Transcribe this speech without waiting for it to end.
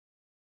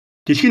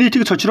Дэлхийн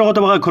нийтийг цочроогоод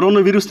байгаа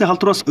коронавирусны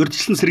халдвараас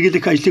урьдчилан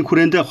сэргийлэх ажлын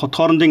хүрээнд хот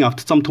хоорондын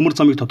авто зам төмөр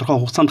замыг тодорхой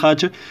хугацаанд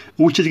хааж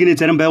үйлчилгээний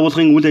зарим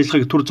байгууллагын үйл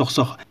ажиллагааг түр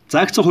зогсоох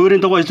заагдсан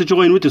хуваарийн дагуу ажиллаж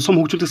байгаа энүүд сум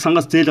хөгжүүлэх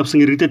сангаас зээл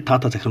авсан иргэдэд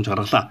таата захирамж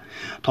гаргалаа.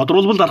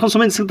 Тодорхойлбол дархан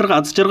сумын засаг дарга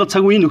аз жаргал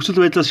цаг үеийн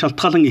нөхцөл байдлаас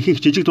шалтгаалan ихэнх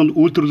жижиг дунд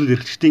үйлдвэрлэл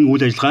эрхлэгчдийн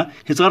үйл ажиллагаа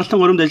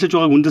хязгаарлалтын горимд ажиллаж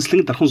байгааг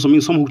үндэслэн дархан сумын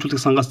сум хөгжүүлэх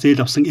сангаас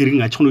зээл авсан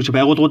иргэн аж ахуйн нэгж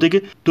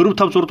байгууллагуудыг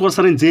 4-5 6 дугаар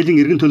сарын зээлийн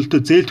иргэн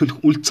төлөлтөд зээл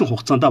төлөх үлдсэн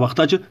хугацаанд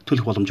багтааж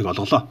төлөх боломжийг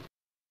олголоо.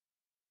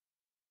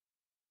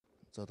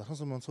 За дархан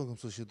сумын онцгой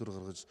хөмсөг шийдвэр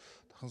гаргаж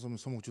дархан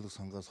сумын сум хөгжүүлэх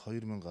сангаас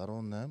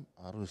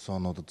 2018-19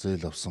 оноод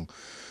зээл авсан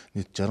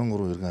нийт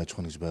 63 иргэн аж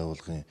ахуйн нэгж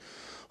байгууллагын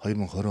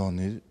 2020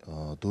 оны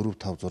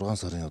 4-5-6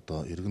 сарын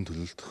одоо иргэн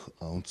төлөлт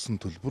үндсэн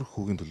төлбөр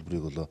хүүгийн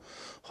төлбөрийг болоо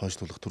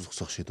хойшлуулах төр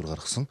зогсоох шийдвэр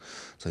гаргасан.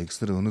 За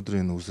ингэснээр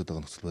өнөөдрийн энэ үүсэж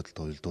байгаа нөхцөл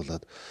байдалтай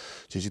уялдуулаад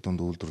жижиг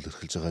дунд үйлдвэрлэл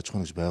эрхэлж байгаа аж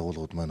ахуйн нэгж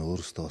байгууллагууд маань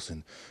өөрсдөө бас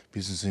энэ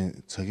бизнесийн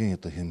цагийн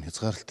одоо хэм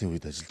хязгаарлалтын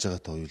үед ажиллаж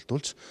байгаатай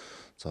уялдуулж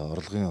за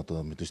орлогын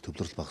одоо мэдээж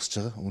төвлөрөл багасж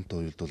байгаа. Үүнтэй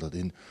уялдуулаад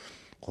энэ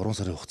 3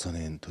 сарын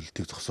хугацааны энэ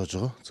төлөлтийг зогсоож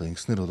байгаа. За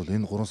ингэснээр бол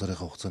энэ 3 сарын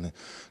хугацааны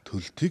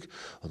төлөлтийг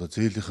одоо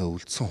зээлийнхаа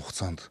үлдсэн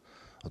хугацаанд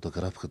одоо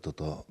графикт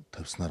одоо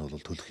тавьснаар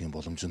бол төлөх юм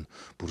боломж нь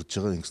бүрдэж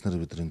байгаа.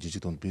 Ингэснээр бид энэ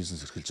жижиг дунд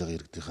бизнес эрхэлж байгаа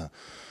иргэдийнхаа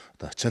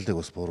одоо ачааллыг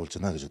бас бууруулж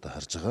байна гэж одоо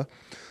харж байгаа.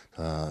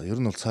 Ер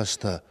нь бол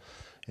цаашдаа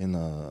энэ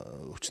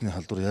өвчний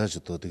халдвар яаж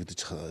одоо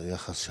дэгдэж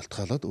яхаас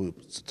шалтгаалаад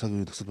цаг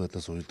үеийн нөхцөл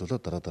байдлаас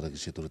уялдуулаад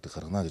дараагийн шийдвэрүүдийг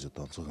гаргана гэж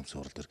одоо онцгой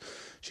хөмсгийн хурал дээр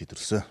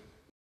шийдвэрлэсэн.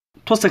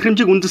 Тус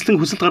захирамжийг үндэслэн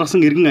хүсэлт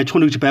гаргасан иргэн аж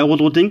ахуйн нэгж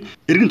байгууллагуудын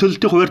иргэн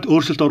төлөлтийн хуваарьд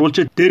өөрчлөлт оруулж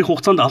дээрх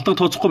хугацаанд алдан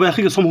тооцохгүй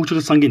байхыг сум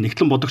хөгжүүлэх сангийн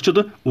нэгтлэн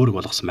бодогчдод үүрэг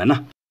болгосон байна.